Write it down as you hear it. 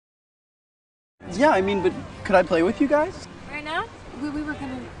Yeah, I mean, but could I play with you guys? Right now? We were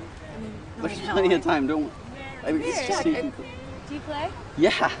gonna... There's plenty of time, don't... I mean, it's just... Do you play?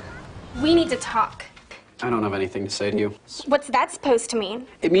 Yeah. We need to talk. I don't have anything to say to you. What's that supposed to mean?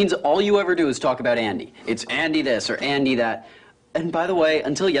 It means all you ever do is talk about Andy. It's Andy this or Andy that. And by the way,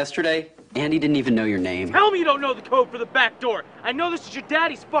 until yesterday, Andy didn't even know your name. Tell me you don't know the code for the back door. I know this is your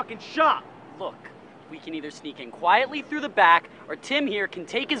daddy's fucking shop. Look, we can either sneak in quietly through the back, or Tim here can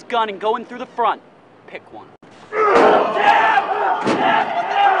take his gun and go in through the front. Pick one. Oh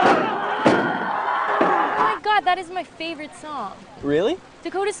my god, that is my favorite song. Really?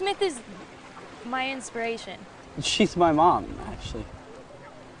 Dakota Smith is my inspiration. She's my mom, actually.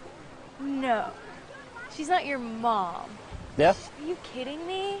 No. She's not your mom. Yeah? Are you kidding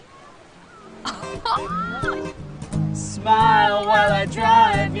me? Smile while I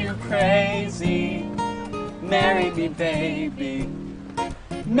drive you crazy. Marry me, baby.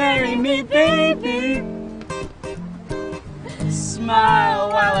 Marry me, baby. Smile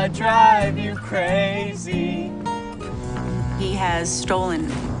while I drive you crazy. He has stolen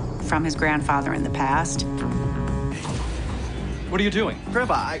from his grandfather in the past. What are you doing?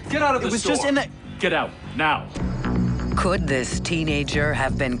 Grandpa, Get out of the store. It was just in the... Get out, now. Could this teenager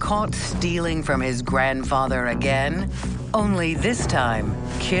have been caught stealing from his grandfather again? Only this time,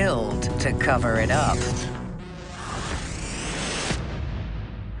 killed to cover it up.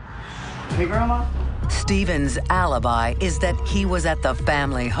 Hey, Grandma? Stephen's alibi is that he was at the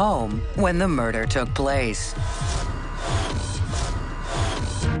family home when the murder took place.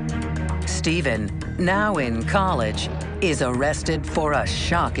 Stephen, now in college, is arrested for a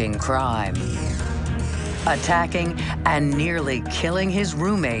shocking crime. Attacking and nearly killing his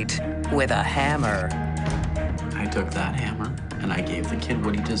roommate with a hammer. I took that hammer and I gave the kid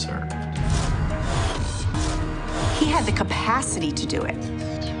what he deserved. He had the capacity to do it.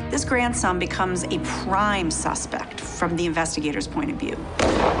 This grandson becomes a prime suspect from the investigator's point of view.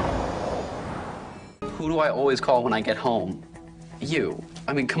 Who do I always call when I get home? You.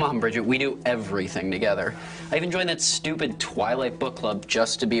 I mean, come on, Bridget, we do everything together. I even joined that stupid Twilight book club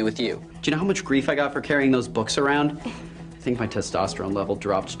just to be with you. Do you know how much grief I got for carrying those books around? I think my testosterone level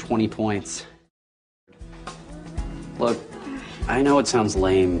dropped 20 points. Look, I know it sounds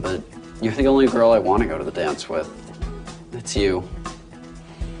lame, but you're the only girl I want to go to the dance with. It's you.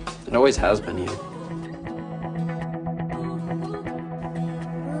 It always has been you.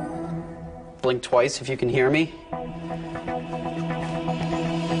 Blink twice if you can hear me.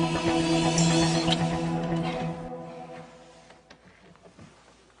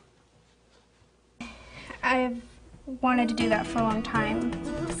 I've wanted to do that for a long time.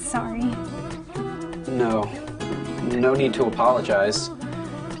 Sorry. No. No need to apologize.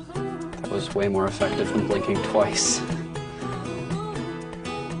 That was way more effective than blinking twice.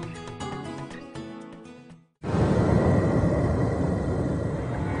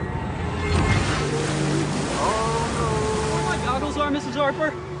 Mrs.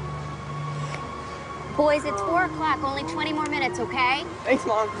 Harper? Boys, it's 4 o'clock, only 20 more minutes, okay? Thanks,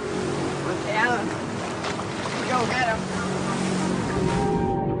 Mom. Alan, go get him.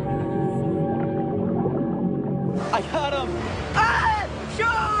 I got him! Alan!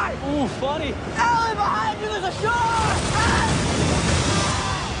 Shot! Ooh, funny. Alan, behind you, there's a shot!